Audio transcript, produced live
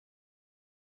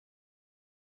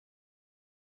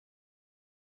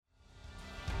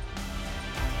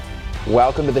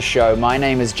Welcome to the show. My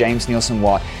name is James Nielsen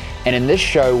Watt, and in this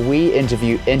show, we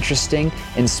interview interesting,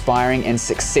 inspiring, and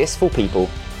successful people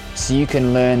so you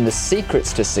can learn the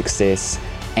secrets to success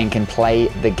and can play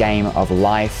the game of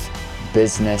life,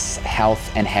 business,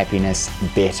 health, and happiness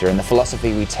better. And the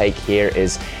philosophy we take here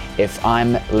is, if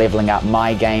I'm leveling up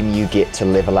my game, you get to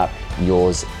level up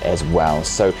yours as well.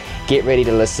 So get ready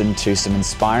to listen to some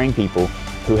inspiring people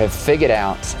who have figured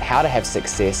out how to have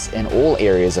success in all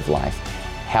areas of life: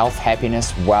 health,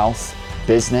 happiness, wealth,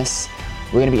 business.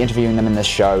 We're going to be interviewing them in this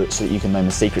show so that you can learn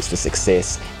the secrets to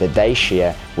success that they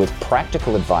share with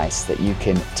practical advice that you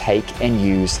can take and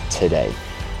use today.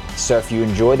 So if you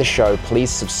enjoy the show, please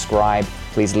subscribe,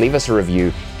 please leave us a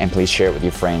review, and please share it with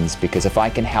your friends, because if I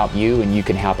can help you and you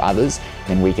can help others,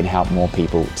 then we can help more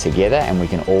people together and we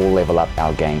can all level up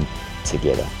our game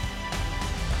together.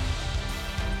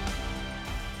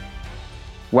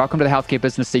 Welcome to the Healthcare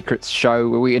Business Secrets Show,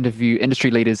 where we interview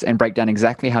industry leaders and break down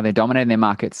exactly how they're dominating their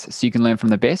markets so you can learn from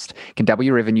the best, can double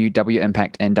your revenue, double your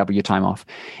impact, and double your time off.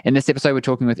 In this episode, we're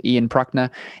talking with Ian Prukner.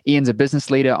 Ian's a business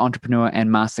leader, entrepreneur, and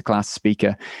masterclass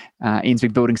speaker. Ian's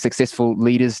been building successful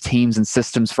leaders, teams, and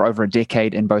systems for over a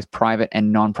decade in both private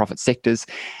and non-profit sectors.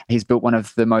 He's built one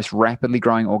of the most rapidly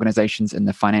growing organizations in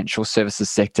the financial services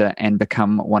sector and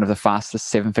become one of the fastest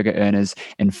seven-figure earners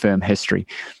in firm history.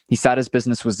 He started his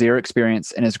business with zero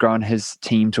experience and has grown his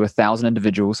team to 1,000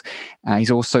 individuals. He's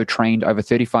also trained over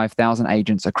 35,000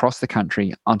 agents across the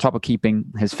country, on top of keeping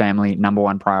his family number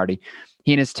one priority.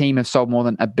 He and his team have sold more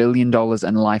than $1 billion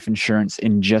in life insurance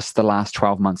in just the last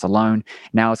 12 months alone.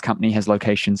 Now his company has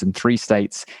locations in 3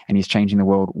 states, and he's changing the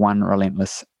world one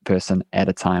relentless person at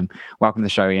a time. Welcome to the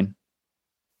show, Ian.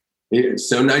 It's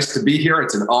so nice to be here.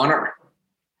 It's an honor.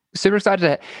 Super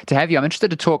excited to have you. I'm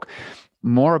interested to talk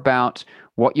more about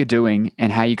what you're doing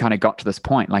and how you kind of got to this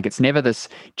point. Like, it's never this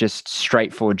just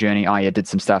straightforward journey. Oh, you did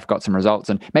some stuff, got some results.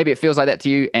 And maybe it feels like that to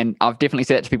you. And I've definitely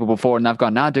said that to people before and they've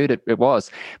gone, nah, dude, it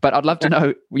was. But I'd love to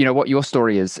know, what your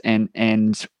story is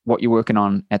and what you're working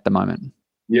on at the moment.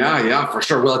 Yeah, for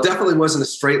sure. Well, it definitely wasn't a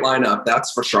straight line up.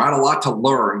 That's for sure. I had a lot to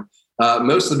learn,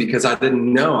 mostly because I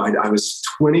didn't know. I was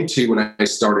 22 when I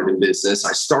started in business.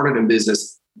 I started in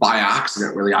business by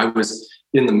accident, really. I was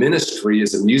in the ministry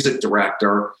as a music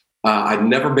director. I'd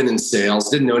never been in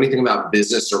sales, didn't know anything about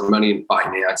business or money and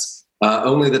finance,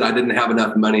 only that I didn't have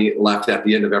enough money left at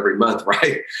the end of every month,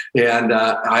 right? And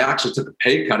I actually took a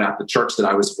pay cut at the church that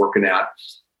I was working at,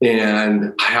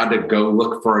 and I had to go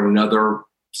look for another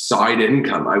side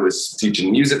income. I was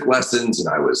teaching music lessons,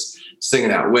 and I was singing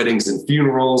at weddings and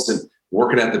funerals and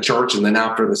working at the church. And then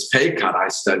after this pay cut, I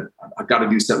said, I've got to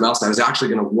do something else. I was actually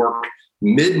going to work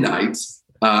midnights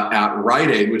at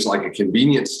Rite Aid, which is like a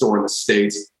convenience store in the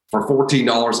States, for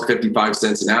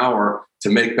 $14.55 an hour to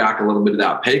make back a little bit of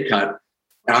that pay cut.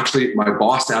 Actually, my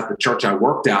boss at the church I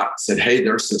worked at said, hey,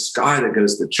 there's this guy that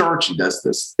goes to church. He does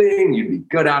this thing. You'd be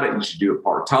good at it. You should do it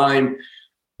part-time.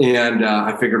 And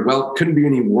I figured, well, it couldn't be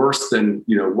any worse than,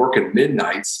 working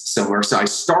midnights somewhere. So I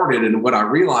started. And what I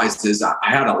realized is I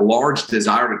had a large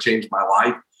desire to change my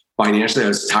life financially. I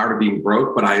was tired of being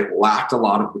broke, but I lacked a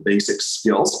lot of the basic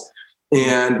skills.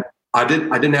 And I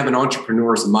didn't have an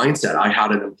entrepreneur's mindset. I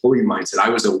had an employee mindset. I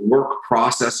was a work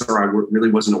processor. I really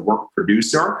wasn't a work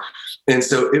producer. And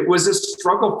so it was a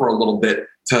struggle for a little bit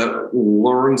to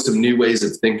learn some new ways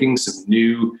of thinking, some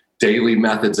new daily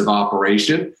methods of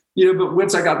operation. But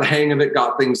once I got the hang of it,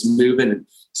 got things moving and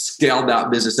scaled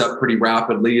that business up pretty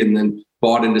rapidly, and then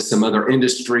bought into some other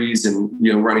industries and,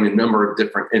 running a number of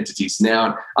different entities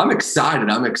now. I'm excited.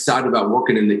 I'm excited about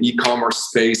working in the e-commerce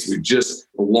space. We've just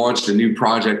launched a new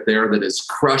project there that is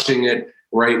crushing it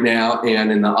right now,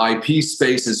 and in the IP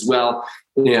space as well.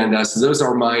 And so those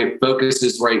are my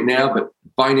focuses right now. But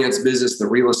finance business, the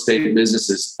real estate business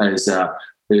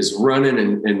is running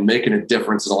and making a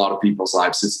difference in a lot of people's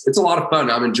lives. It's a lot of fun.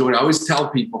 I'm enjoying it. I always tell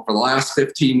people, for the last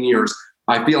 15 years,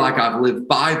 I feel like I've lived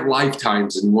 5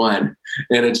 lifetimes in one,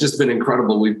 and it's just been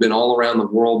incredible. We've been all around the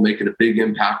world making a big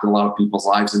impact in a lot of people's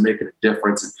lives and making a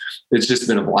difference. And it's just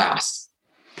been a blast.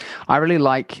 I really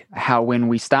like how when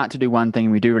we start to do one thing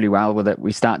and we do really well with it,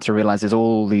 we start to realize there's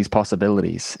all these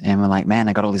possibilities, and we're like, man,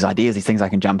 I got all these ideas, these things I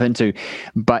can jump into,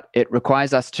 but it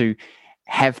requires us to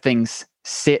have things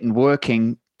set and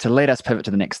working to let us pivot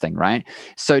to the next thing, right?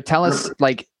 So tell us,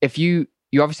 like, if you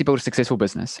obviously built a successful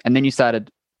business and then you started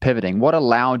pivoting, what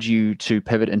allowed you to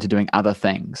pivot into doing other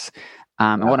things?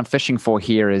 And what I'm fishing for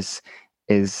here is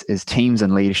teams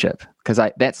and leadership, because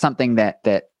that's something that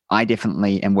I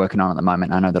definitely am working on at the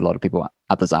moment. I know that a lot of people,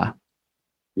 others are.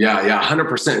 Yeah,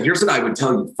 100%. Here's what I would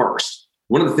tell you first.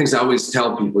 one of the things I always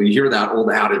tell people, you hear that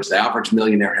old adage, the average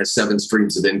millionaire has 7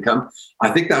 streams of income. I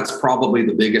think that's probably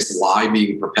the biggest lie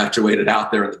being perpetuated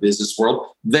out there in the business world.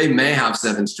 They may have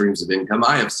 7 streams of income.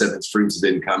 I have 7 streams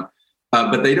of income,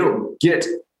 but they don't get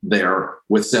there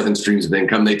with 7 streams of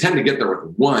income. They tend to get there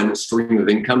with 1 stream of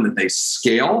income that they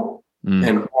scale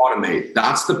and automate.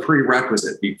 That's the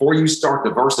prerequisite. Before you start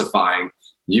diversifying,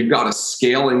 you've got to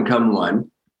scale income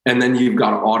 1, and then you've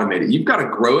got to automate it. You've got to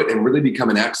grow it and really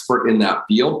become an expert in that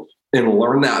field and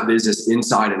learn that business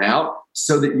inside and out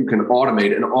so that you can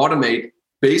automate. And automate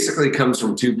basically comes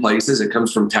from 2 places. It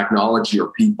comes from technology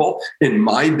or people. In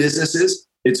my businesses,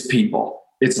 it's people.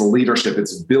 It's leadership.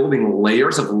 It's building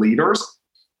layers of leaders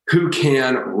who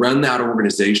can run that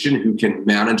organization, who can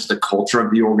manage the culture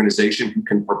of the organization, who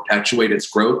can perpetuate its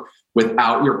growth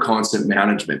without your constant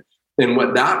management. And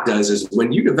what that does is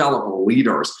when you develop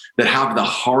leaders that have the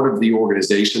heart of the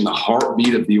organization, the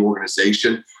heartbeat of the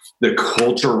organization, the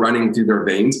culture running through their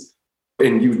veins,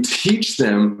 and you teach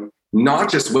them not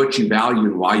just what you value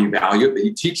and why you value it, but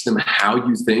you teach them how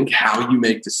you think, how you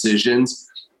make decisions,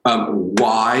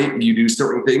 why you do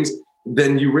certain things,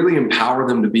 then you really empower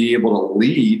them to be able to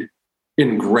lead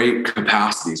in great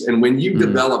capacities. And when you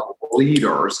develop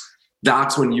leaders,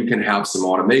 that's when you can have some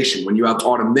automation. When you have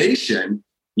automation,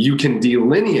 you can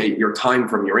delineate your time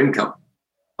from your income.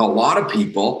 A lot of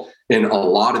people in a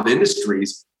lot of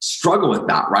industries struggle with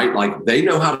that, right? Like they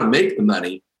know how to make the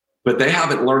money, but they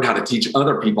haven't learned how to teach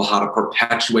other people how to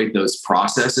perpetuate those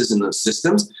processes and those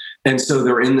systems. And so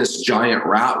they're in this giant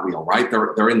rat wheel, right?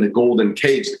 They're in the golden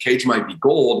cage. The cage might be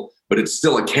gold, but it's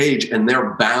still a cage, and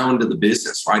they're bound to the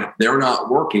business, right? If they're not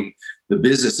working, the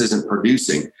business isn't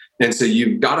producing. And so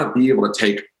you've got to be able to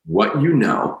take what you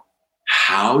know,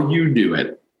 how you do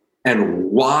it, and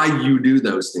why you do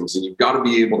those things. And you've got to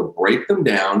be able to break them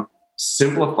down,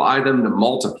 simplify them to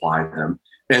multiply them,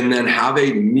 and then have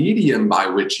a medium by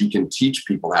which you can teach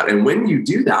people that. And when you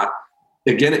do that,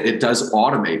 again, it does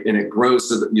automate and it grows.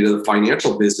 So that, the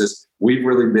financial business, we've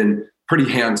really been pretty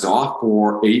hands off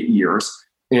for 8 years.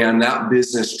 And that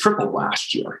business tripled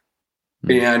last year.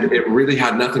 And it really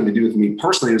had nothing to do with me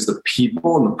personally. It was the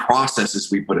people and the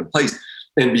processes we put in place.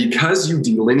 And because you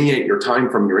delineate your time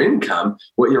from your income,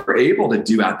 what you're able to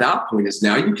do at that point is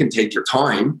now you can take your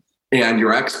time and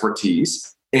your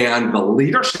expertise and the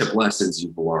leadership lessons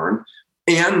you've learned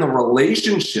and the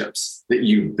relationships that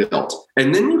you've built.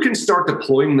 And then you can start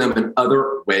deploying them in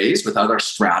other ways with other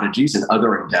strategies and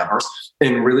other endeavors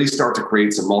and really start to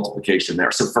create some multiplication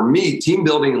there. So for me, team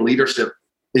building and leadership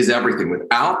is everything.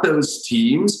 Without those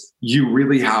teams, you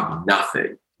really have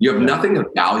nothing. You have nothing of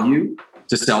value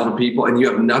to sell to people, and you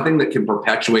have nothing that can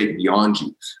perpetuate beyond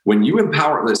you. When you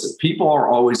empower, listen, people are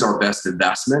always our best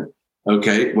investment.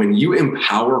 Okay. When you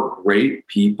empower great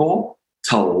people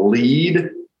to lead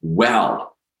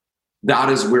well, that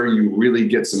is where you really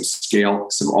get some scale,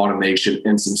 some automation,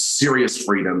 and some serious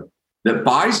freedom that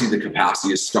buys you the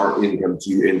capacity to start income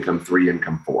 2, income 3,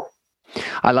 income 4.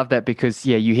 I love that because,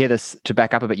 you hear this, to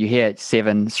back up a bit, you hear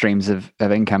 7 streams of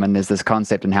income, and there's this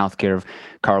concept in healthcare of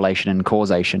correlation and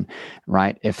causation,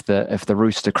 right? If the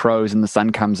rooster crows and the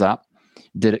sun comes up,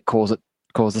 did it cause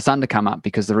the sun to come up?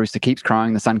 Because the rooster keeps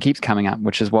crowing, the sun keeps coming up,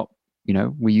 which is what,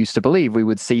 we used to believe. We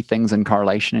would see things in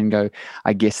correlation and go,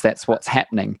 I guess that's what's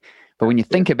happening. But when you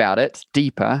think about it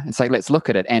deeper, it's like, let's look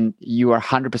at it. And you are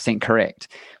 100% correct.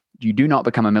 You do not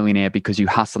become a millionaire because you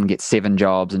hustle and get 7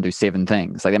 jobs and do 7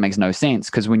 things. Like that makes no sense,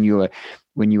 because when you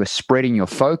are spreading your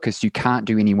focus, you can't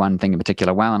do any one thing in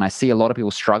particular well. And I see a lot of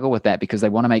people struggle with that because they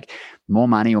want to make more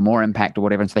money or more impact or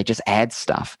whatever. And so they just add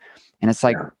stuff. And it's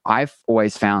like, I've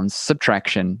always found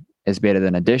subtraction is better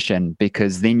than addition,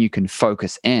 because then you can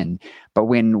focus in. But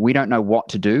when we don't know what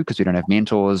to do because we don't have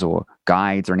mentors or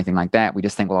guides or anything like that, we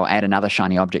just think, well, I'll add another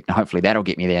shiny object and hopefully that'll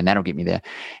get me there and that'll get me there.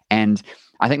 And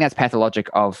I think that's pathologic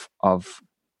of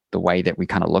the way that we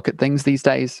kind of look at things these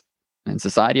days in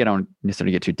society. I don't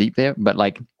necessarily get too deep there, but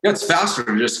it's faster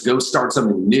to just go start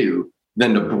something new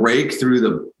than to break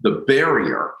through the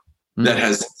barrier that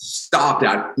has stopped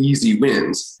at easy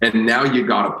wins. And now you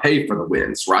got to pay for the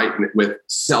wins, right? With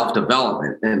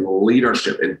self-development and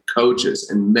leadership and coaches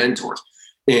and mentors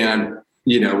and,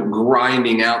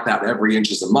 grinding out that every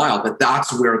inch is a mile. But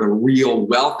that's where the real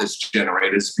wealth is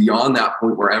generated. It's beyond that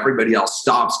point where everybody else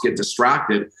stops, get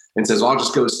distracted and says, well, I'll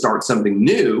just go start something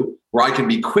new where I can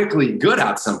be quickly good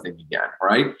at something again.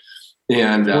 Right.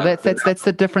 And that's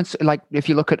the difference. Like if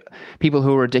you look at people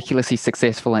who are ridiculously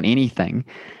successful in anything,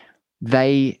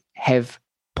 they have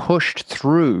pushed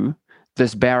through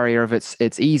this barrier of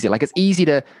it's easy. Like it's easy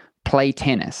to play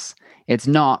tennis. It's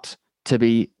not to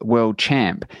be world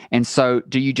champ. And so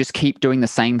do you just keep doing the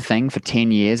same thing for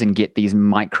 10 years and get these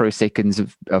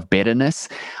microseconds of betterness?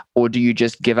 Or do you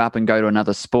just give up and go to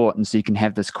another sport and so you can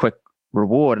have this quick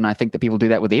reward? And I think that people do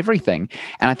that with everything.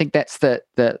 And I think that's the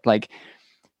like,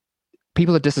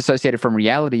 people are disassociated from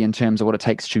reality in terms of what it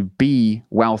takes to be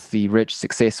wealthy, rich,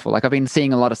 successful. Like I've been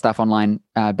seeing a lot of stuff online.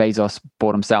 Bezos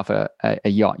bought himself a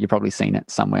yacht. You've probably seen it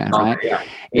somewhere, right? Yeah.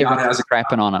 Everyone's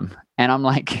crapping on him. And I'm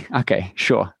like, okay,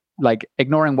 sure. Like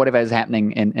ignoring whatever is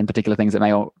happening in particular things that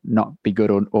may or not be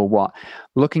good or what.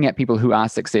 Looking at people who are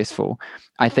successful,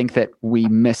 I think that we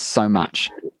miss so much.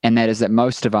 And that is that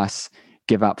most of us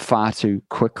give up far too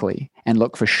quickly and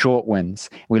look for short wins.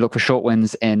 We look for short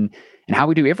wins in how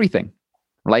we do everything.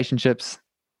 Relationships,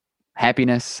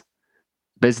 happiness,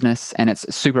 business, and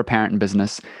it's super apparent in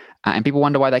business. And people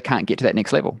wonder why they can't get to that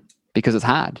next level because it's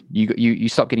hard. You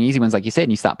stop getting easy wins, like you said,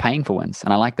 and you start paying for wins.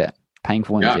 And I like that. Paying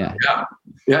for wins, yeah.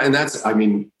 And that's, I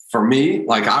mean, for me,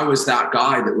 like I was that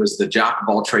guy that was the jack of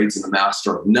all trades and the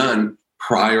master of none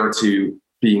prior to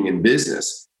being in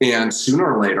business. And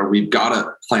sooner or later, we've got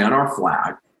to plant our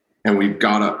flag and we've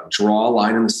got to draw a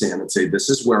line in the sand and say, this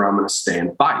is where I'm going to stay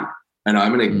and fight. And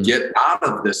I'm going to get out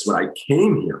of this what I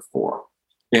came here for.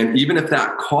 And even if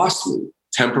that costs me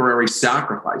temporary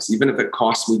sacrifice, even if it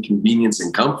costs me convenience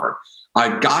and comfort,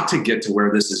 I've got to get to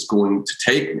where this is going to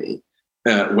take me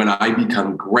when I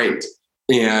become great.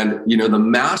 And, you know, the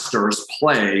masters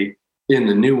play in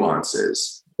the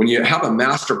nuances. When you have a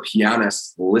master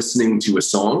pianist listening to a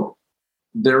song,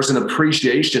 there's an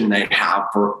appreciation they have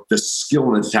for the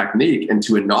skill and the technique. And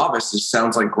to a novice, it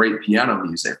sounds like great piano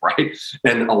music, right?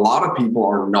 And a lot of people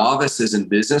are novices in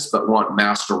business, but want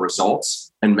master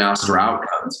results and master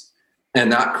outcomes. And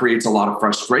that creates a lot of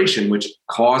frustration, which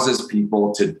causes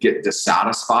people to get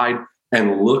dissatisfied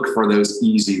and look for those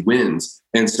easy wins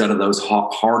instead of those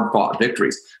hard-fought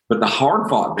victories. But the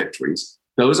hard-fought victories,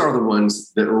 those are the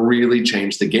ones that really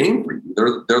change the game for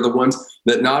you. They're the ones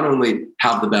that not only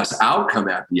have the best outcome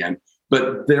at the end,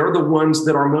 but they're the ones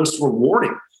that are most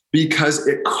rewarding because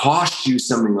it costs you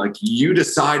something. Like you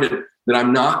decided that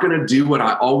I'm not going to do what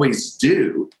I always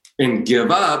do and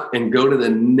give up and go to the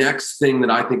next thing that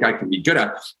I think I can be good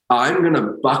at. I'm going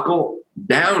to buckle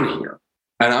down here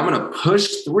and I'm going to push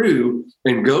through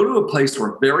and go to a place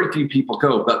where very few people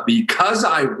go. But because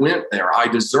I went there, I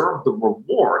deserve the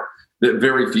reward that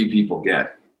very few people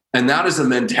get. And that is a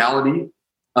mentality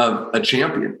of a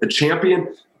champion. A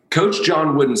champion, Coach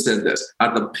John Wooden said this,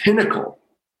 at the pinnacle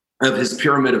of his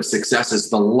pyramid of success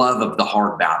is the love of the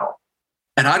hard battle.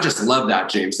 And I just love that,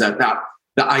 James, that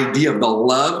the idea of the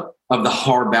love of the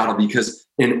hard battle, because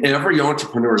in every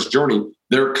entrepreneur's journey,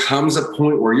 there comes a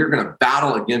point where you're going to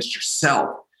battle against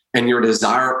yourself and your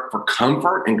desire for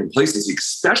comfort and complacency,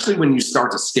 especially when you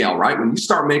start to scale, right? When you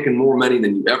start making more money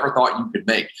than you ever thought you could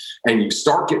make, and you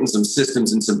start getting some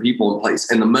systems and some people in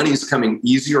place, and the money's coming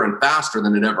easier and faster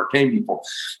than it ever came before.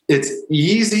 It's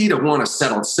easy to want to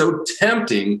settle. It's so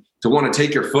tempting to want to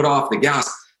take your foot off the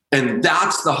gas. And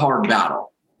that's the hard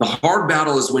battle. The hard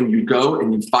battle is when you go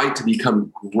and you fight to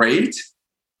become great,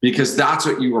 because that's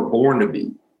what you were born to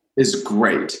be, is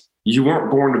great. You weren't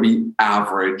born to be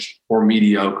average or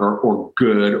mediocre or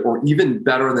good or even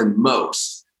better than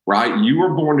most, right? You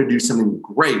were born to do something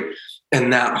great.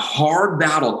 And that hard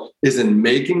battle is in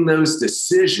making those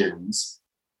decisions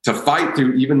to fight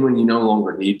through, even when you no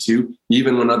longer need to,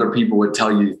 even when other people would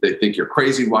tell you they think you're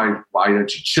crazy. Why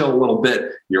don't you chill a little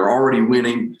bit? You're already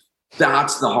winning.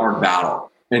 That's the hard battle.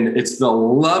 And it's the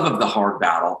love of the hard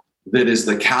battle that is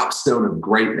the capstone of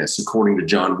greatness, according to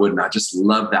John Wooden. I just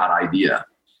love that idea.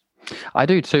 I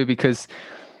do too, because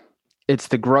it's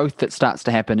the growth that starts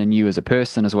to happen in you as a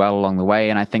person as well along the way.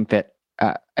 And I think that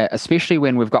especially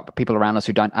when we've got people around us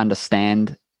who don't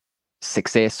understand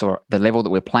success or the level that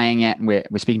we're playing at, and we're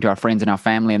speaking to our friends and our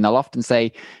family, and they'll often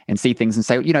say and see things and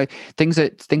say, you know, things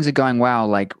are going well,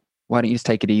 like, why don't you just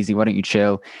take it easy? Why don't you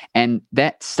chill? And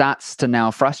that starts to now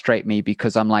frustrate me,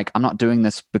 because I'm like, I'm not doing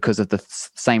this because of the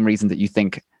same reason that you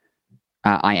think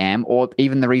I am, or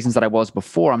even the reasons that I was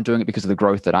before. I'm doing it because of the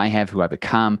growth that I have, who I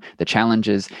become, the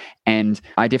challenges. And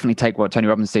I definitely take what Tony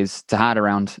Robbins says to heart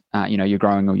around, you're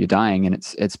growing or you're dying. And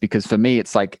it's because for me,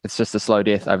 it's like, it's just a slow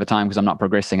death over time, because I'm not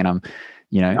progressing, and I'm,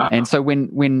 and so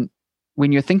when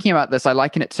you're thinking about this, I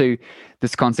liken it to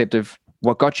this concept of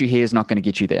what got you here is not going to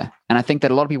get you there. And I think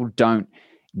that a lot of people don't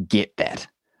get that.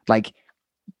 Like,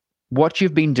 what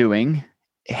you've been doing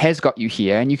has got you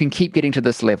here, and you can keep getting to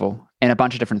this level in a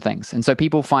bunch of different things. And so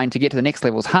people find to get to the next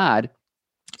level is hard.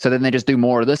 So then they just do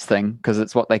more of this thing because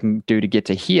it's what they can do to get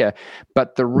to here.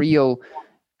 But the real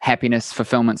happiness,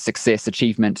 fulfillment, success,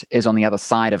 achievement is on the other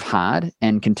side of hard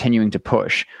and continuing to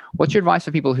push. What's your advice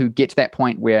for people who get to that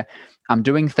point where I'm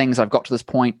doing things, I've got to this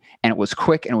point and it was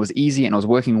quick and it was easy and it was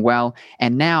working well,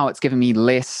 and now it's giving me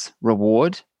less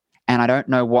reward and I don't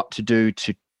know what to do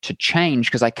to change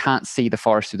because I can't see the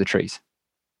forest through the trees?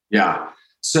 Yeah.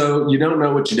 So you don't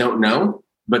know what you don't know,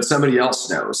 but somebody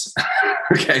else knows.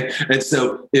 Okay. And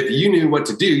so if you knew what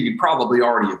to do, you'd probably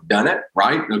already have done it,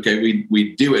 right? Okay.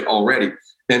 We do it already.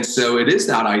 And so it is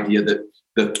that idea that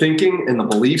the thinking and the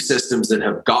belief systems that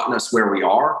have gotten us where we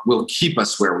are will keep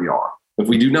us where we are. If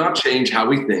we do not change how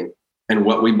we think and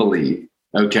what we believe,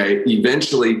 okay,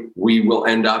 eventually we will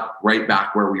end up right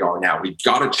back where we are now. We've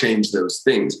got to change those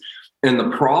things. And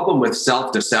the problem with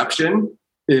self-deception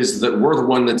is that we're the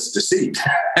one that's deceived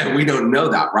and we don't know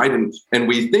that, right? And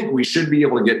we think we should be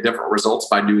able to get different results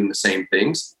by doing the same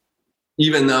things,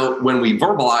 even though when we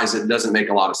verbalize it, it doesn't make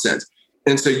a lot of sense.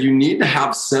 And so you need to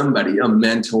have somebody, a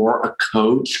mentor, a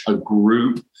coach, a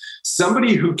group,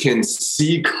 somebody who can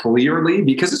see clearly,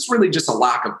 because it's really just a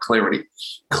lack of clarity,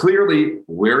 clearly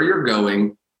where you're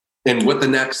going and what the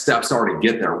next steps are to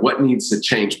get there, what needs to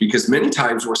change. Because many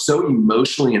times we're so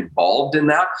emotionally involved in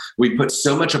that. We put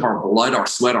so much of our blood, our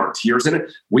sweat, our tears in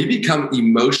it. We become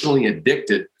emotionally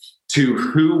addicted to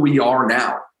who we are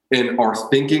now and our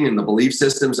thinking and the belief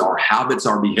systems, our habits,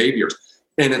 our behaviors.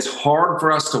 And it's hard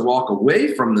for us to walk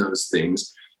away from those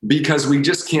things because we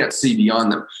just can't see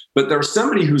beyond them. But there's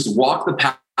somebody who's walked the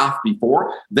path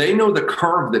before. They know the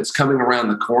curve that's coming around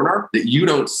the corner that you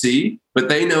don't see, but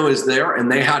they know is there and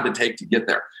they had to take to get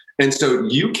there. And so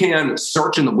you can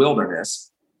search in the wilderness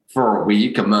for a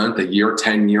week, a month, a year,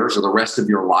 10 years, or the rest of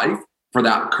your life for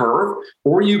that curve.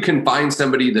 Or you can find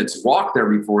somebody that's walked there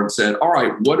before and said, all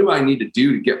right, what do I need to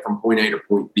do to get from point A to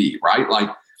point B, right? Like,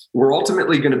 we're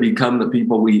ultimately going to become the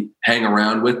people we hang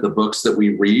around with, the books that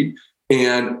we read,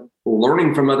 and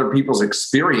learning from other people's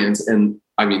experience. And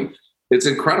I mean, it's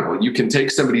incredible. You can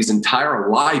take somebody's entire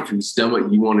life who's done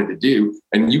what you wanted to do,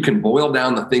 and you can boil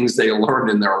down the things they learned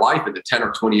in their life into 10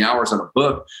 or 20 hours on a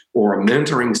book or a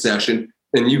mentoring session,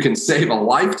 and you can save a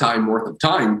lifetime worth of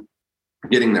time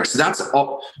getting there. So that's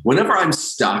all. Whenever I'm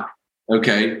stuck,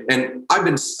 okay, and I've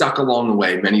been stuck along the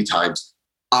way many times,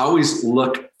 I always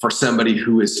look for somebody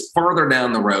who is further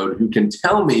down the road who can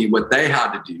tell me what they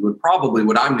had to do and probably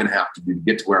what I'm going to have to do to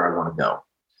get to where I want to go.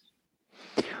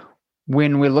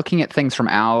 When we're looking at things from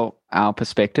our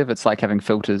perspective, it's like having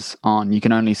filters on. You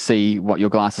can only see what your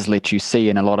glasses let you see,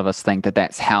 and a lot of us think that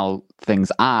that's how things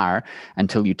are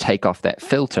until you take off that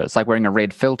filter. It's like wearing a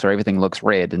red filter. Everything looks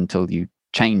red until you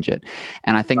change it.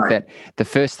 And I think that the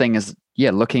first thing is,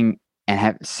 looking and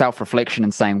have self-reflection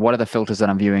and saying, what are the filters that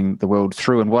I'm viewing the world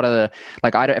through? And what are the,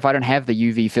 like, if I don't have the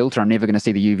UV filter, I'm never going to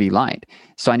see the UV light.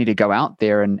 So I need to go out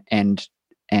there and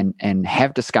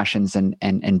have discussions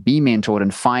and be mentored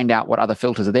and find out what other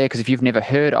filters are there. Because if you've never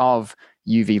heard of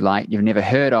UV light, you've never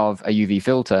heard of a UV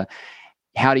filter,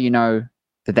 how do you know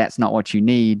that that's not what you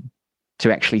need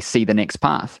to actually see the next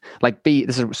path? Like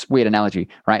this is a weird analogy,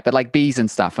 right? But like bees and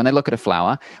stuff, when they look at a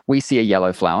flower, we see a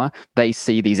yellow flower, they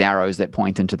see these arrows that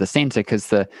point into the center because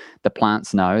the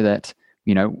plants know that,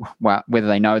 whether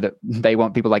they know that they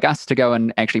want people like us to go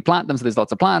and actually plant them, so there's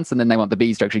lots of plants, and then they want the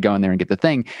bees to actually go in there and get the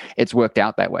thing. It's worked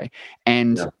out that way.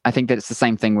 And I think that it's the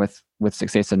same thing with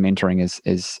success and mentoring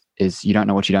is you don't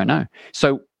know what you don't know.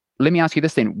 So let me ask you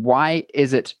this then. Why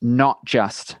is it not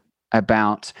just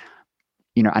about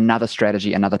another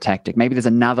strategy, another tactic? Maybe there's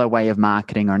another way of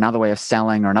marketing or another way of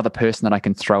selling or another person that I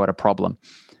can throw at a problem.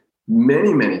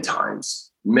 Many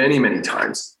times,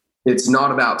 it's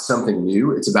not about something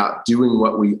new. It's about doing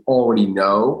what we already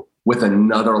know with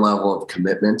another level of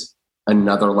commitment,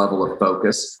 another level of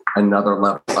focus, another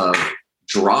level of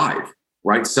drive,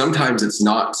 right? Sometimes it's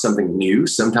not something new.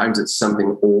 Sometimes it's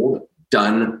something old,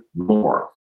 done more.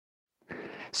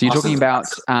 So you're talking about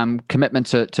commitment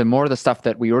to more of the stuff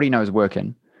that we already know is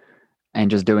working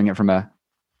and just doing it from a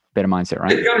better mindset,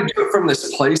 right? You got to do it from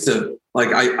this place of, like,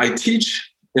 I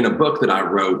teach in a book that I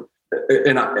wrote,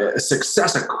 in a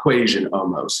success equation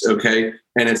almost, okay?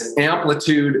 And it's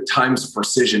amplitude times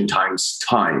precision times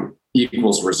time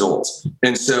equals results.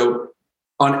 And so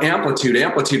on amplitude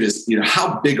is,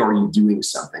 how big are you doing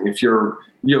something? If you're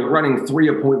running 3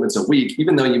 appointments a week,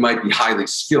 even though you might be highly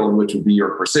skilled, which would be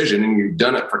your precision, and you've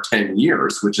done it for 10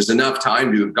 years, which is enough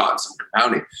time to have gotten some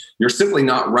compounding, you're simply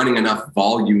not running enough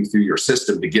volume through your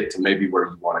system to get to maybe where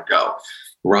you want to go,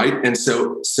 right? And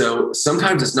so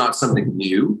sometimes it's not something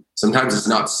new. Sometimes it's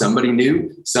not somebody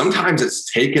new. Sometimes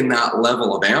it's taken that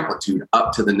level of amplitude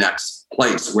up to the next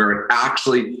place where it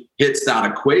actually hits that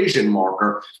equation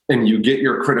marker and you get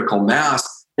your critical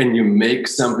mass and you make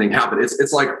something happen.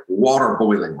 It's like water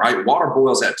boiling, right? Water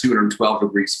boils at 212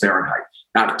 degrees Fahrenheit.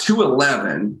 At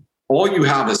 211, all you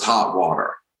have is hot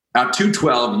water. At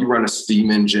 212, you run a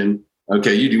steam engine.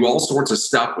 Okay, you do all sorts of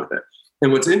stuff with it.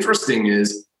 And what's interesting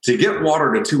is to get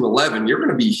water to 211, you're going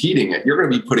to be heating it. You're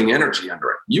going to be putting energy under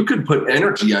it. You could put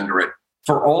energy under it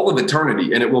for all of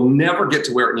eternity, and it will never get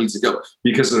to where it needs to go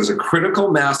because there's a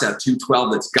critical mass at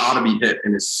 212 that's got to be hit.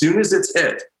 And as soon as it's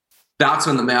hit, that's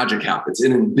when the magic happens.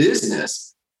 And in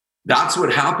business, that's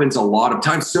what happens a lot of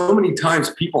times. So many times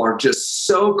people are just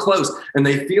so close and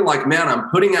they feel like, man, I'm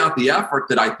putting out the effort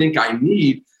that I think I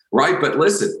need, right? But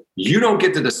listen, you don't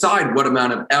get to decide what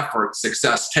amount of effort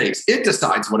success takes. It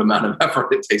decides what amount of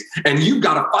effort it takes. And you've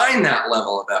got to find that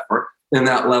level of effort and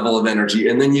that level of energy.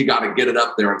 And then you got to get it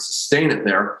up there and sustain it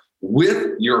there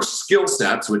with your skill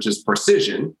sets, which is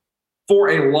precision, for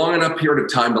a long enough period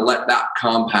of time to let that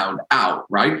compound out,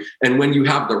 right? And when you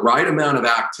have the right amount of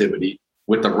activity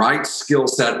with the right skill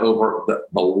set over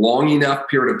the long enough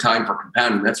period of time for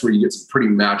compounding, that's where you get some pretty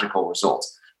magical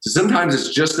results. So sometimes it's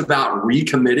just about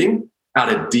recommitting at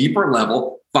a deeper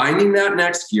level, finding that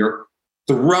next gear,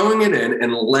 throwing it in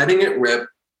and letting it rip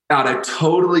at a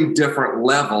totally different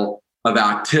level of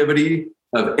activity,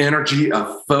 of energy,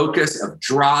 of focus, of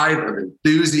drive, of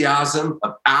enthusiasm,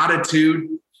 of attitude.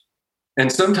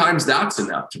 And sometimes that's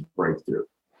enough to break through.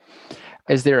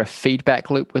 Is there a feedback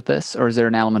loop with this, or is there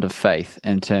an element of faith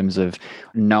in terms of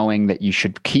knowing that you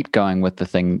should keep going with the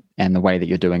thing and the way that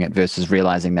you're doing it versus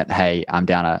realizing that, hey, I'm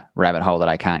down a rabbit hole that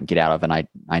I can't get out of and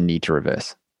I need to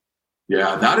reverse?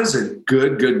 Yeah, that is a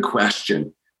good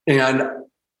question. And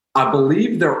I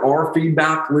believe there are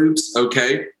feedback loops,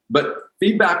 okay? But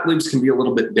feedback loops can be a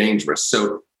little bit dangerous.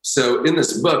 So in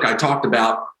this book, I talked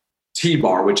about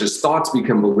T-bar, which is thoughts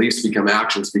become beliefs, become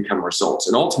actions, become results.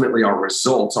 And ultimately, our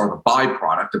results are the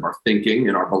byproduct of our thinking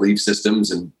and our belief systems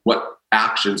and what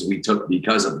actions we took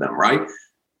because of them, right?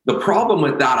 The problem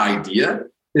with that idea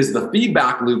is the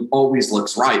feedback loop always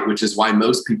looks right, which is why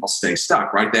most people stay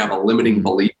stuck, right? They have a limiting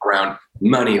belief around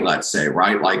money, let's say,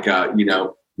 right? Like,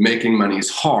 making money is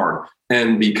hard.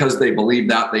 And because they believe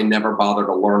that, they never bother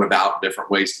to learn about different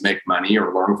ways to make money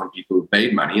or learn from people who've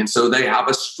made money. And so they have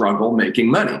a struggle making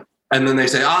money. And then they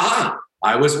say, aha,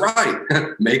 I was right.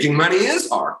 Making money is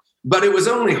hard. But it was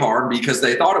only hard because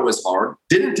they thought it was hard,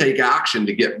 didn't take action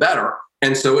to get better.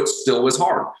 And so it still was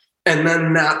hard. And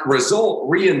then that result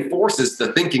reinforces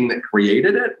the thinking that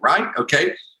created it, right?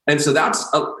 Okay. And so that's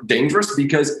dangerous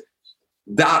because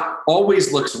that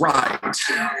always looks right.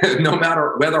 No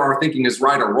matter whether our thinking is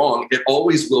right or wrong, it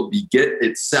always will beget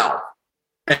itself.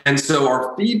 And so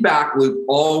our feedback loop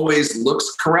always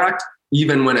looks correct,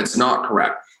 even when it's not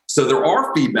correct. So there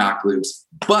are feedback loops,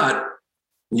 but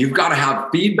you've got to have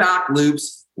feedback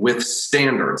loops with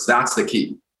standards. That's the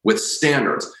key, with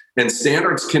standards. And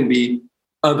standards can be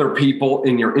other people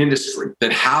in your industry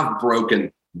that have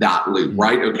broken that loop,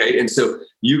 right? Okay. And so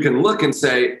you can look and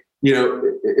say,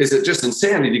 is it just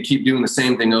insanity to keep doing the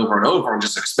same thing over and over and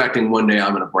just expecting one day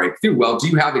I'm going to break through? Well, do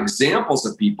you have examples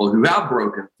of people who have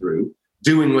broken through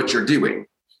doing what you're doing?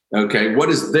 Okay. What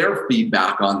is their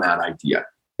feedback on that idea?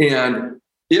 And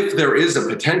if there is a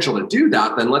potential to do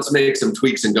that, then let's make some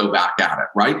tweaks and go back at it,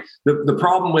 right? The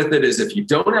problem with it is if you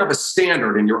don't have a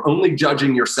standard and you're only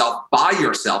judging yourself by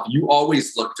yourself, you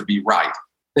always look to be right.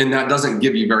 And that doesn't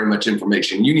give you very much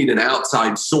information. You need an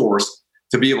outside source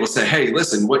to be able to say, hey,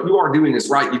 listen, what you are doing is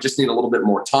right. You just need a little bit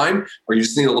more time, or you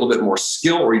just need a little bit more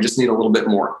skill, or you just need a little bit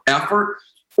more effort.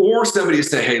 Or somebody to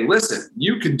say, hey, listen,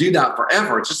 you could do that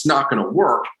forever. It's just not going to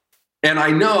work. And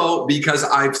I know because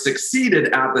I've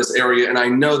succeeded at this area and I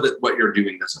know that what you're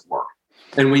doing doesn't work.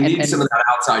 And we need some of that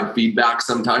outside feedback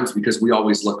sometimes because we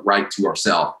always look right to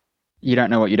ourselves. You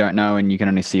don't know what you don't know, and you can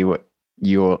only see what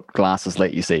your glasses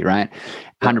let you see, right?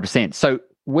 100%. So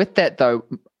with that though,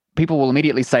 people will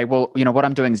immediately say, well, what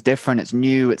I'm doing is different. It's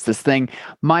new. It's this thing.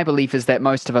 My belief is that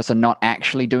most of us are not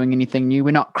actually doing anything new.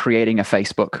 We're not creating a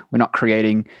Facebook. We're not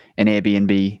creating an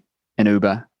Airbnb, an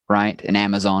Uber, right? An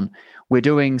Amazon. We're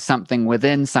doing something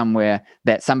within somewhere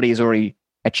that somebody is already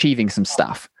achieving some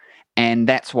stuff. And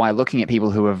that's why looking at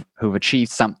people who've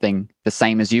achieved something the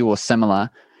same as you or similar,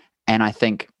 and I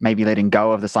think maybe letting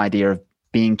go of this idea of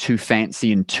being too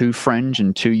fancy and too fringe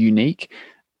and too unique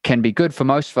can be good for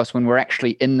most of us when we're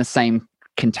actually in the same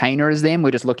container as them.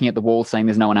 We're just looking at the wall saying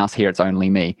there's no one else here, it's only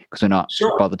me, because we're not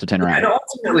bothered to turn around. And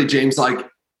ultimately, James, like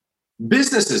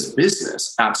business is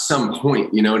business at some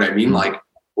point, you know what I mean? Like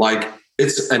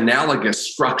it's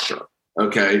analogous structure.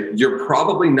 okay, you're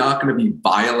probably not going to be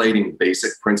violating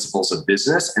basic principles of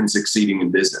business and succeeding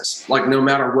in business. Like no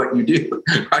matter what you do,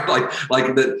 right?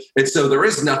 Like that. And so there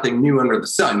is nothing new under the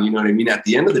sun. You know what I mean? At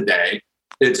the end of the day,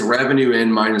 it's revenue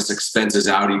in minus expenses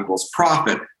out equals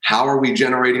profit. How are we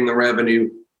generating the revenue?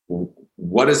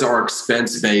 What is our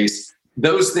expense base?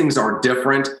 Those things are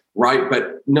different, right?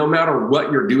 But no matter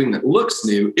what you're doing that looks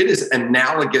new, it is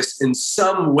analogous in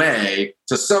some way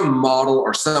to some model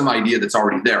or some idea that's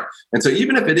already there. And so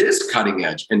even if it is cutting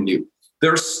edge and new,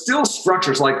 there's still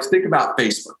structures. Like think about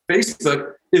Facebook.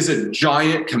 Facebook is a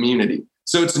giant community.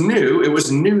 So it's new. It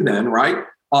was new then, right?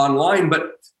 Online,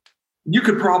 but you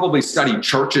could probably study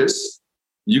churches.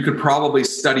 You could probably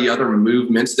study other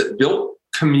movements that built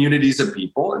communities of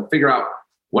people and figure out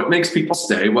what makes people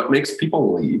stay, what makes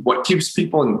people leave, what keeps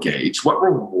people engaged, what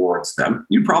rewards them.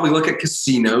 You'd probably look at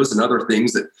casinos and other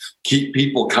things that keep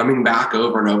people coming back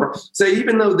over and over. Say,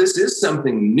 even though this is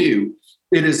something new,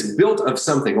 it is built of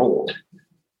something old.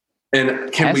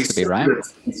 And can we study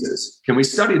those pieces? Can we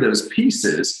study those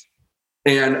pieces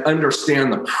and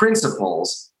understand the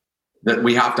principles that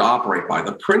we have to operate by?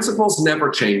 The principles never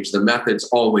change. The methods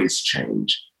always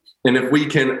change. And if we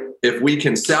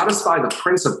can satisfy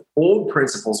the old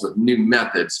principles with new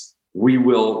methods, we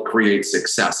will create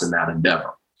success in that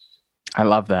endeavor. I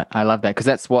love that. Because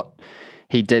that's what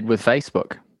he did with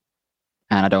Facebook.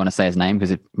 And I don't want to say his name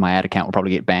because my ad account will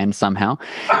probably get banned somehow.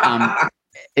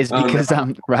 Is because,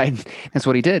 right, that's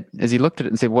what he did, is he looked at it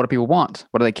and said, what do people want?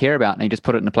 What do they care about? And he just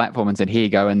put it in a platform and said, here you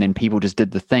go. And then people just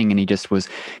did the thing, and he just was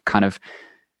kind of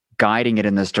guiding it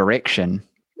in this direction,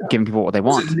 giving people what they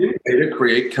want. It's a new way to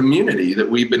create community that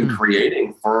we've been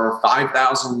creating for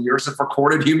 5,000 years of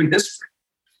recorded human history.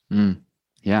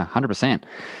 Yeah, 100%.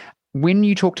 When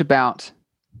you talked about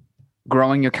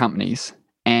growing your companies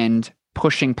and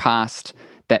pushing past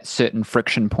that certain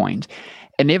friction point,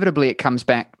 inevitably it comes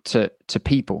back to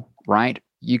people, right?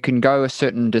 You can go a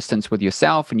certain distance with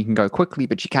yourself and you can go quickly,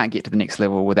 but you can't get to the next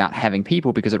level without having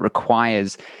people, because it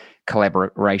requires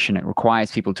collaboration. It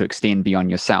requires people to extend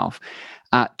beyond yourself.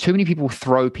 Too many people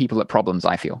throw people at problems,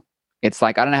 I feel. It's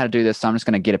like, I don't know how to do this, so I'm just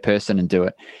going to get a person and do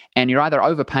it. And you're either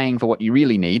overpaying for what you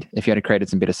really need, if you had created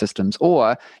some better systems,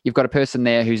 or you've got a person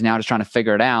there who's now just trying to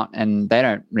figure it out and they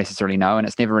don't necessarily know, and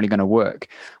it's never really going to work.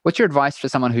 What's your advice for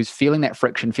someone who's feeling that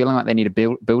friction, feeling like they need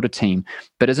to build a team,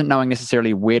 but isn't knowing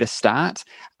necessarily where to start,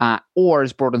 or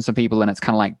has brought in some people and it's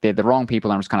kind of like they're the wrong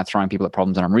people and I'm just kind of throwing people at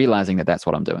problems and I'm realizing that that's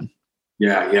what I'm doing?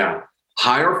 Yeah.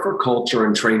 Hire for culture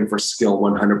and train for skill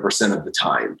 100% of the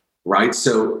time, right?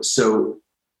 So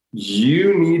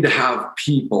you need to have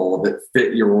people that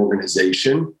fit your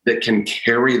organization that can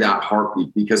carry that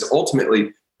heartbeat, because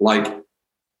ultimately, like,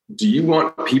 do you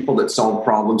want people that solve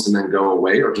problems and then go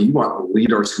away, or do you want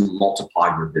leaders who multiply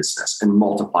your business and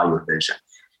multiply your vision?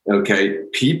 Okay.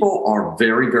 People are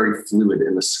very, very fluid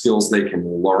in the skills they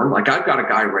can learn. Like, I've got a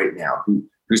guy right now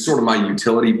who's sort of my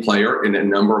utility player in a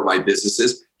number of my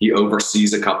businesses. He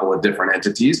oversees a couple of different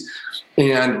entities,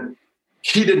 and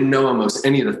he didn't know almost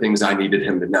any of the things I needed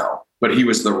him to know, but he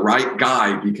was the right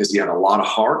guy because he had a lot of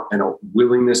heart and a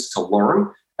willingness to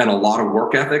learn and a lot of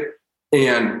work ethic.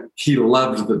 And he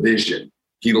loved the vision.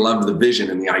 He loved the vision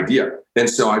and the idea. And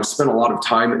so I've spent a lot of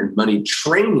time and money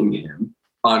training him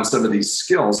on some of these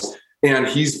skills, and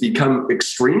he's become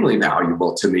extremely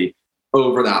valuable to me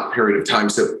over that period of time.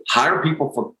 So hire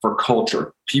people for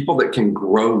culture, people that can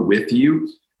grow with you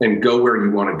and go where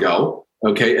you want to go.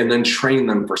 Okay. And then train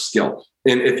them for skill.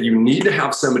 And if you need to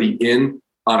have somebody in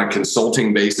on a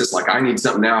consulting basis, like I need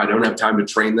something now, I don't have time to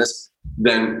train this,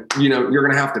 then, you're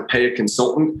going to have to pay a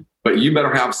consultant, but you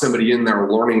better have somebody in there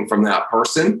learning from that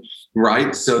person,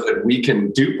 right? So that we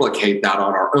can duplicate that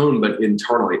on our own, but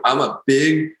internally. I'm a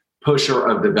big pusher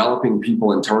of developing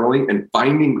people internally and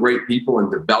finding great people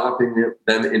and developing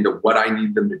them into what I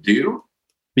need them to do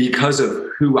because of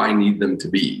who I need them to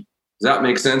be. Does that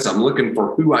make sense? I'm looking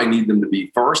for who I need them to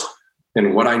be first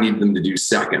and what I need them to do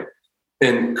second.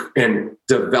 And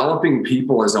developing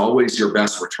people is always your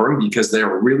best return, because they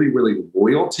are really, really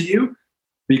loyal to you,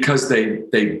 because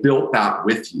they built that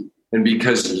with you, and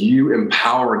because you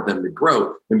empowered them to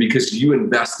grow, and because you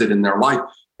invested in their life.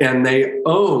 And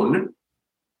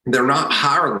they're not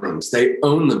hirelings. They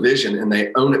own the vision, and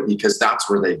they own it because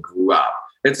that's where they grew up.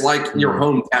 It's like your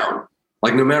hometown.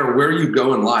 Like, no matter where you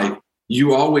go in life,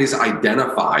 you always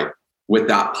identify with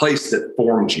that place that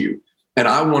formed you. And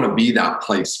I want to be that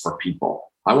place for people.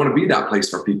 I want to be that place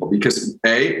for people because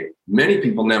many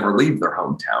people never leave their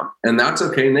hometown, and that's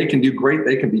okay. And they can do great.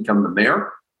 They can become the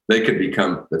mayor. They could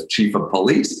become the chief of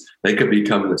police. They could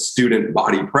become the student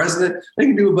body president. They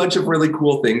can do a bunch of really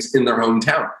cool things in their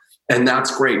hometown. And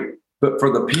that's great. But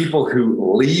for the people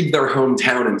who leave their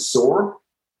hometown and soar,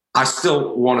 I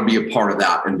still want to be a part of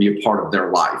that and be a part of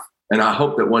their life. And I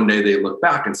hope that one day they look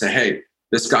back and say, hey,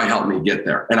 this guy helped me get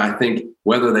there. And I think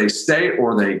whether they stay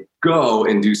or they go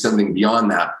and do something beyond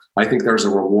that, I think there's a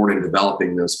reward in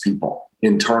developing those people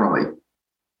internally.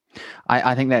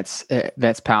 I think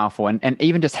that's powerful. And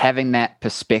even just having that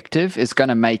perspective is going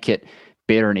to make it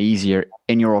better and easier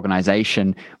in your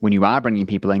organization when you are bringing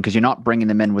people in, because you're not bringing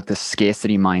them in with this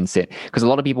scarcity mindset. Because a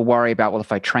lot of people worry about, well,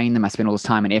 if I train them, I spend all this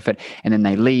time and effort, and then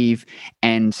they leave.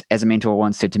 And as a mentor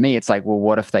once said to me, it's like, well,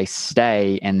 what if they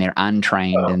stay and they're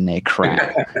untrained and they're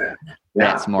crap?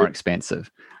 That's more expensive.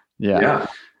 Yeah.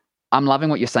 I'm loving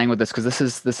what you're saying with this, because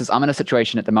this is I'm in a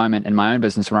situation at the moment in my own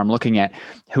business where I'm looking at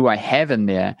who I have in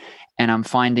there, and I'm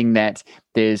finding that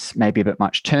there's maybe a bit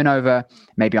much turnover.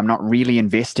 Maybe I'm not really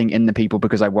investing in the people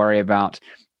because I worry about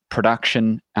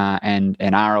production and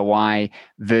ROI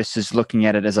versus looking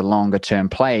at it as a longer term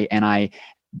play. And I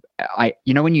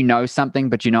when you know something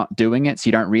but you're not doing it, so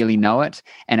you don't really know it,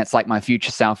 and it's like my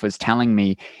future self is telling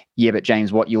me, yeah, but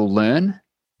James, what you'll learn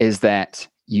is that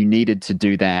you needed to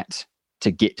do that to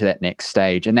get to that next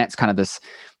stage. And that's kind of this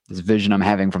vision I'm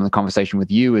having from the conversation with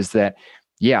you, is that,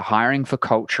 yeah, hiring for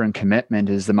culture and commitment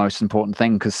is the most important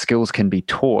thing, because skills can be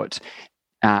taught.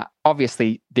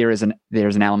 Obviously, there is an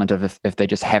element of if they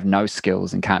just have no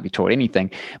skills and can't be taught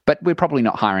anything, but we're probably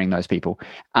not hiring those people.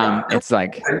 It's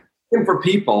like, for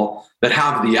people that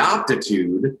have the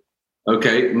aptitude,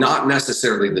 okay, not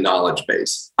necessarily the knowledge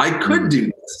base. I could do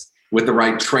this with the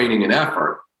right training and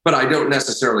effort, but I don't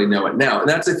necessarily know it now. And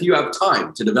that's if you have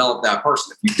time to develop that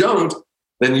person. If you don't,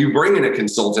 then you bring in a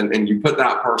consultant and you put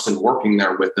that person working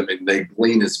there with them, and they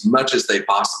glean as much as they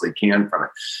possibly can from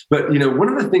it. But, one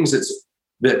of the things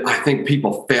that I think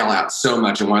people fail at so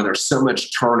much, and why there's so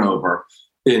much turnover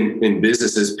in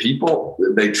businesses,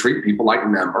 they treat people like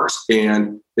members,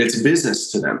 and it's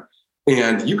business to them.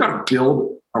 And you got to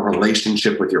build a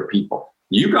relationship with your people.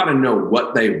 You got to know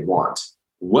what they want.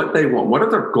 What are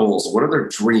their goals, what are their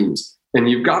dreams, and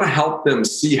you've got to help them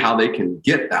see how they can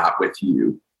get that with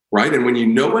you, right? And when you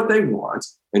know what they want,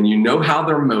 and you know how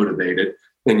they're motivated,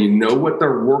 and you know what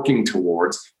they're working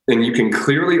towards, then you can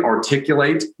clearly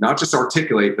articulate, not just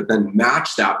articulate, but then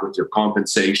match that with your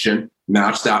compensation,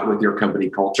 match that with your company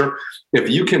culture. If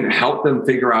you can help them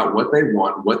figure out what they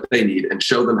want, what they need, and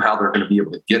show them how they're going to be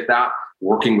able to get that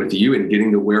working with you and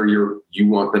getting to where you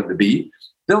want them to be,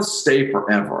 they'll stay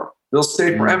forever. They'll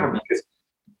stay forever, because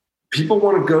people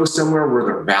want to go somewhere where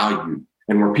they're valued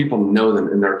and where people know them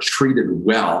and they're treated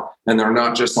well, and they're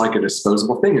not just like a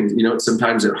disposable thing. And,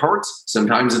 sometimes it hurts.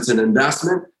 Sometimes it's an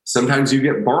investment. Sometimes you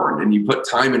get burned, and you put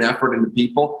time and effort into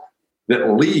people that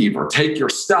leave or take your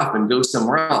stuff and go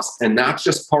somewhere else. And that's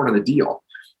just part of the deal,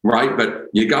 right? But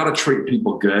you got to treat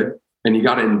people good, and you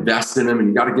got to invest in them, and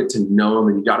you got to get to know them,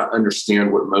 and you got to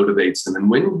understand what motivates them. And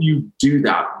when you do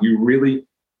that,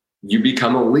 you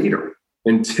become a leader.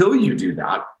 Until you do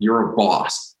that, you're a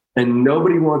boss. And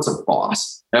nobody wants a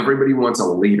boss. Everybody wants a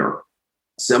leader.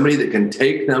 Somebody that can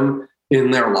take them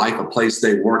in their life a place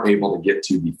they weren't able to get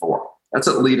to before. That's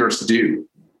what leaders do.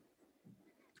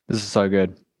 This is so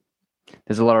good.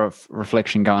 There's a lot of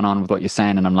reflection going on with what you're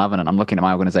saying, and I'm loving it. I'm looking at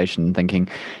my organization and thinking,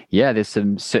 yeah, there's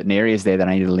some certain areas there that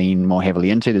I need to lean more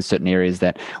heavily into. There's certain areas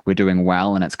that we're doing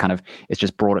well, and it's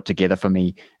just brought it together for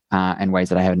me in ways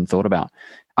that I hadn't thought about.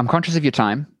 I'm conscious of your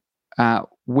time.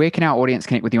 Where can our audience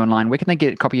connect with you online? Where can they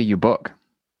get a copy of your book?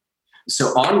 So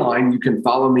online, you can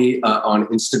follow me on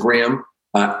Instagram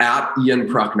at Ian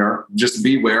Prukner. Just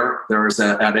beware, there's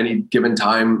at any given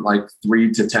time, like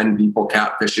 3 to 10 people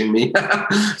catfishing me.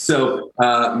 So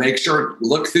make sure,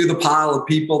 look through the pile of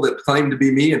people that claim to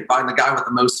be me and find the guy with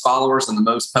the most followers and the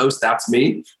most posts. That's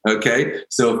me. Okay.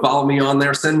 So follow me on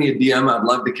there. Send me a DM. I'd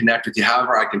love to connect with you.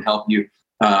 However I can help you.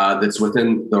 That's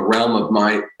within the realm of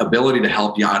my ability to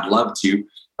help you, I'd love to.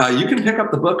 You can pick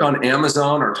up the book on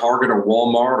Amazon or Target or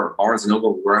Walmart or Barnes &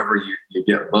 Noble, wherever you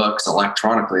get books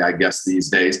electronically, I guess, these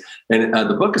days. And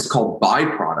the book is called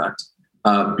Byproduct,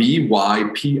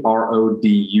 Byproduct,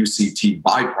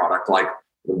 byproduct, like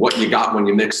what you got when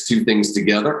you mix two things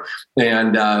together.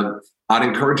 And I'd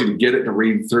encourage you to get it, to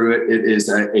read through it. It is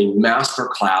a master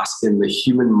class in the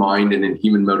human mind and in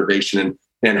human motivation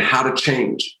and how to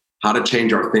change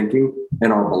our thinking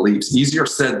and our beliefs. Easier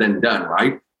said than done,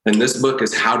 right? And this book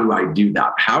is, how do I do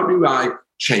that? How do I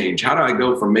change? How do I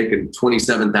go from making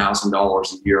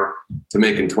 $27,000 a year to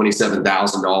making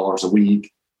 $27,000 a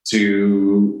week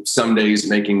to some days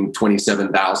making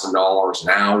 $27,000 an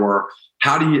hour?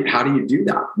 How do you do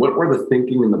that? What were the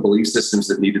thinking and the belief systems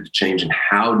that needed to change, and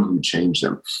how do you change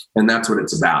them? And that's what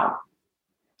it's about.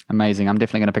 Amazing. I'm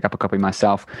definitely going to pick up a copy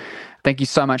myself. Thank you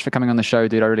so much for coming on the show,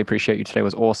 dude. I really appreciate you. Today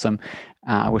was awesome.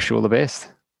 I wish you all the best.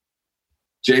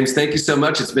 James, thank you so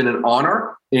much. It's been an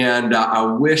honor, and I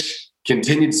wish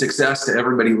continued success to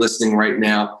everybody listening right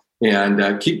now.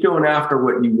 And keep going after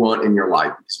what you want in your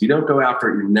life. Because if you don't go after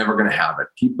it, you're never going to have it.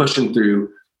 Keep pushing through,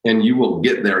 and you will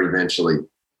get there eventually.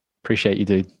 Appreciate you,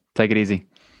 dude. Take it easy.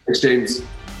 Thanks, James.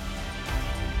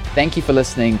 Thank you for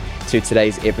listening to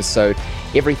today's episode.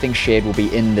 Everything shared will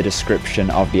be in the description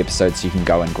of the episode, so you can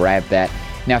go and grab that.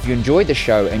 Now, if you enjoyed the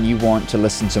show and you want to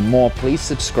listen to more, please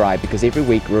subscribe, because every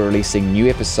week we're releasing new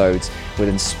episodes with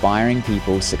inspiring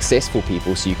people, successful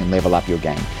people, so you can level up your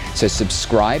game. So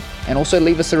subscribe and also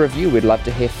leave us a review. We'd love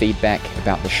to hear feedback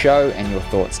about the show and your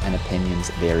thoughts and opinions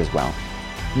there as well.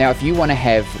 Now, if you want to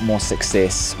have more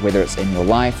success, whether it's in your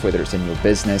life, whether it's in your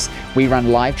business, we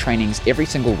run live trainings every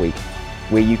single week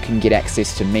where you can get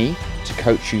access to me to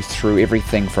coach you through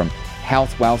everything from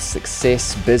health, wealth,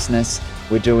 success, business.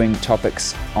 We're doing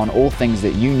topics on all things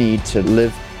that you need to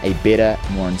live a better,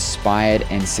 more inspired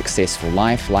and successful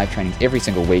life. Live trainings every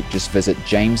single week. Just visit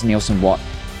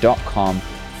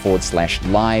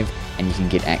jamesnielsenwatt.com/live and you can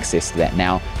get access to that.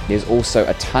 Now, there's also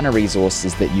a ton of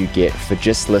resources that you get for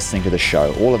just listening to the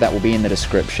show. All of that will be in the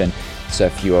description. So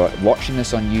if you're watching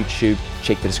this on YouTube,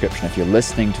 check the description. If you're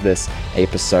listening to this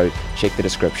episode, check the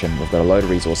description. We've got a load of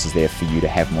resources there for you to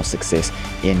have more success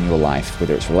in your life,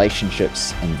 whether it's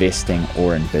relationships, investing,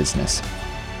 or in business.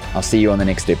 I'll see you on the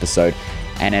next episode.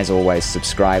 And as always,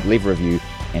 subscribe, leave a review,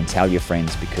 and tell your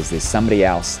friends, because there's somebody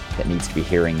else that needs to be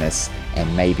hearing this,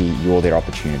 and maybe you're their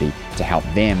opportunity to help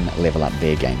them level up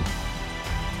their game.